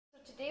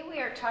Today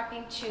we are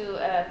talking to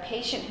a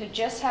patient who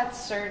just had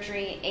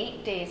surgery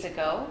 8 days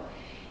ago.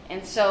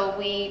 And so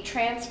we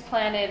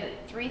transplanted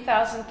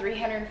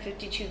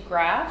 3,352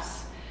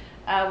 grafts.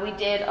 We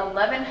did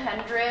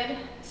 1,100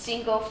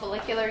 single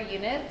follicular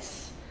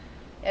units,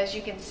 as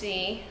you can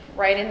see,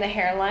 right in the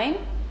hairline.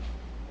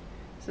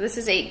 So this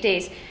is 8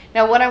 days.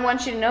 Now what I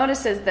want you to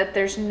notice is that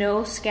there's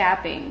no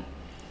scabbing.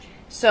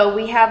 So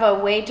we have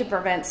a way to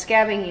prevent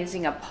scabbing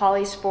using a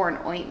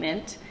polysporin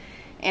ointment.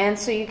 And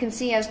so you can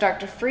see as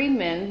Dr.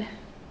 Friedman,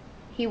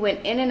 he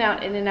went in and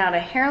out, in and out.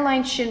 A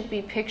hairline shouldn't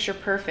be picture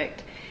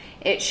perfect.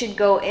 It should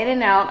go in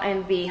and out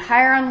and be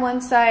higher on one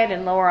side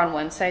and lower on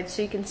one side.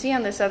 So you can see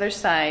on this other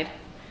side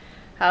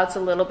how it's a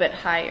little bit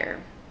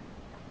higher.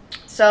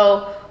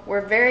 So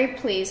we're very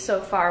pleased so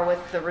far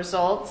with the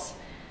results.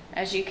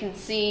 As you can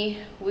see,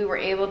 we were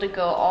able to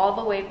go all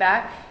the way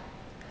back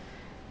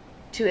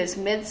to his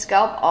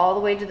mid-scalp, all the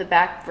way to the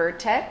back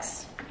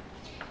vertex.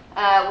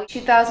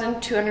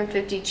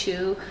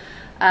 2,252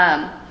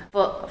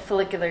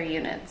 follicular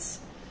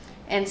units.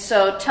 And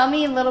so tell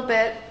me a little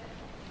bit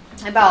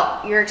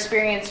about your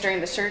experience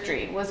during the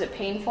surgery. Was it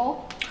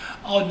painful?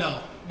 Oh no,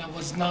 it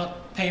was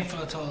not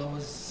painful at all. It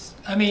was,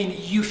 I mean,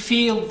 you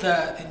feel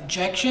the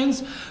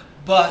injections,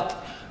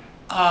 but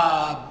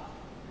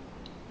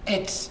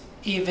it's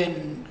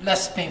even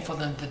less painful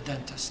than the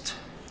dentist.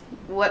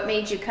 What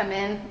made you come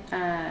in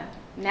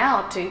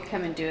now to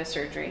come and do a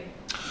surgery?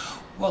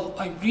 Well,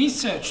 I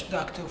researched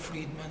Dr.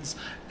 Friedman's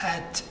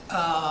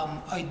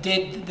I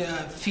did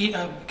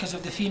because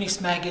of the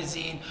Phoenix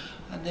magazine,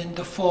 and then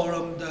the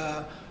forum,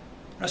 the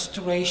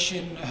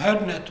Restoration Hair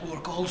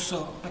Network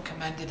also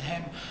recommended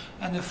him,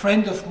 and a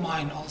friend of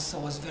mine also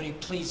was very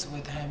pleased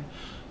with him.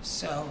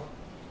 So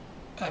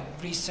I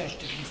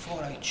researched it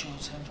before I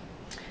chose him.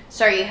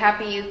 So are you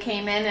happy you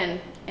came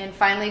in and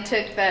finally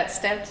took that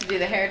step to do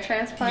the hair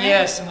transplant?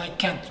 Yes, and I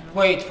can't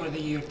wait for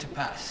the year to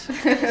pass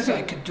so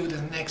I could do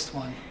the next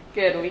one.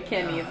 Good, we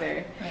can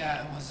either.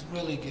 Yeah, it was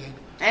really good.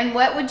 And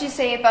what would you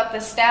say about the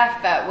staff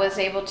that was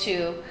able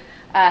to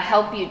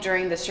help you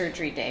during the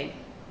surgery day?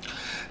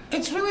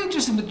 It's really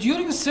interesting, but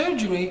during the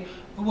surgery,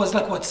 it was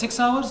like, what, 6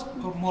 hours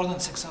or more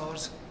than 6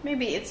 hours?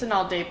 Maybe it's an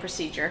all-day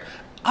procedure.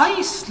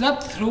 I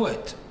slept through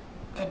it.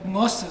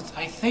 Most of it,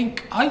 I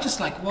think, I just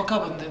like woke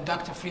up and then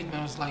Dr.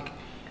 Friedman was like,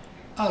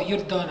 oh, you're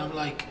done. I'm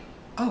like,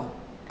 oh.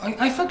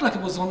 I felt like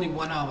it was only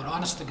 1 hour.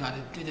 Honest to God,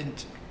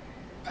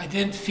 I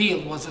didn't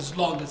feel it was as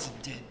long as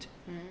it did.